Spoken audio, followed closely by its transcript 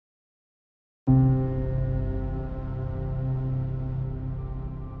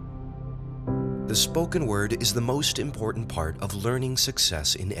The spoken word is the most important part of learning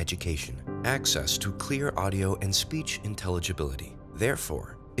success in education. Access to clear audio and speech intelligibility,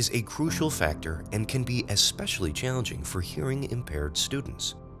 therefore, is a crucial factor and can be especially challenging for hearing-impaired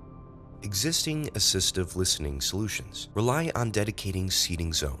students. Existing assistive listening solutions rely on dedicating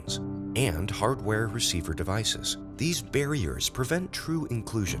seating zones and hardware receiver devices. These barriers prevent true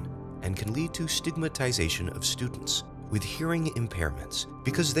inclusion and can lead to stigmatization of students with hearing impairments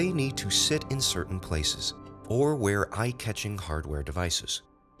because they need to sit in certain places or wear eye-catching hardware devices.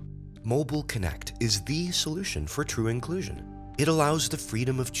 MobileConnect is the solution for true inclusion. It allows the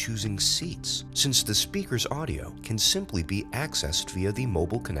freedom of choosing seats, since the speaker's audio can simply be accessed via the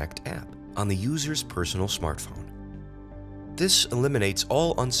MobileConnect app on the user's personal smartphone. This eliminates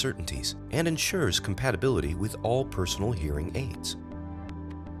all uncertainties and ensures compatibility with all personal hearing aids.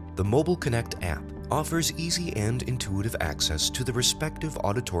 The MobileConnect app offers easy and intuitive access to the respective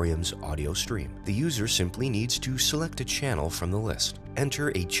auditorium's audio stream. The user simply needs to select a channel from the list, enter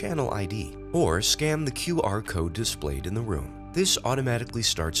a channel ID, or scan the QR code displayed in the room. This automatically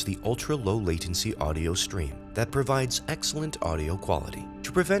starts the ultra-low latency audio stream that provides excellent audio quality.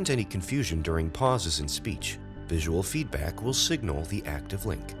 To prevent any confusion during pauses in speech, visual feedback will signal the active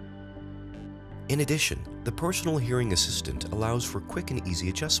link. In addition, the personal hearing assistant allows for quick and easy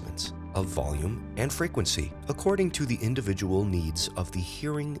adjustments of volume and frequency according to the individual needs of the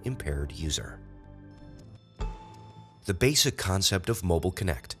hearing-impaired user. The basic concept of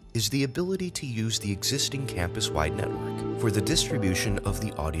MobileConnect is the ability to use the existing campus-wide network for the distribution of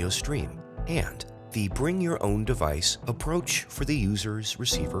the audio stream and the bring-your-own-device approach for the user's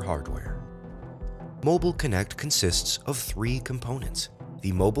receiver hardware. MobileConnect consists of three components: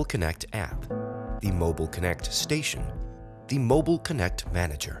 the MobileConnect app, the MobileConnect Station, the MobileConnect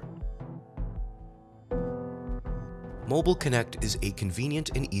Manager. MobileConnect is a convenient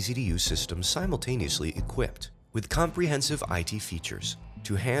and easy-to-use system simultaneously equipped with comprehensive IT features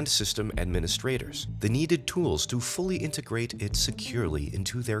to hand system administrators the needed tools to fully integrate it securely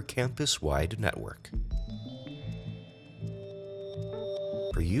into their campus-wide network.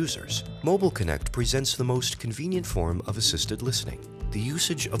 For users, MobileConnect presents the most convenient form of assisted listening. The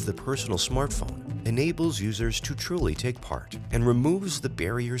usage of the personal smartphone enables users to truly take part and removes the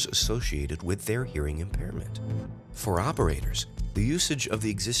barriers associated with their hearing impairment. For operators, the usage of the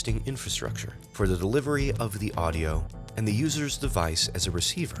existing infrastructure for the delivery of the audio and the user's device as a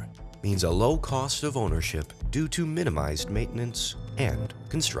receiver means a low cost of ownership due to minimized maintenance and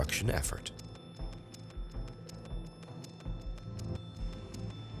construction effort.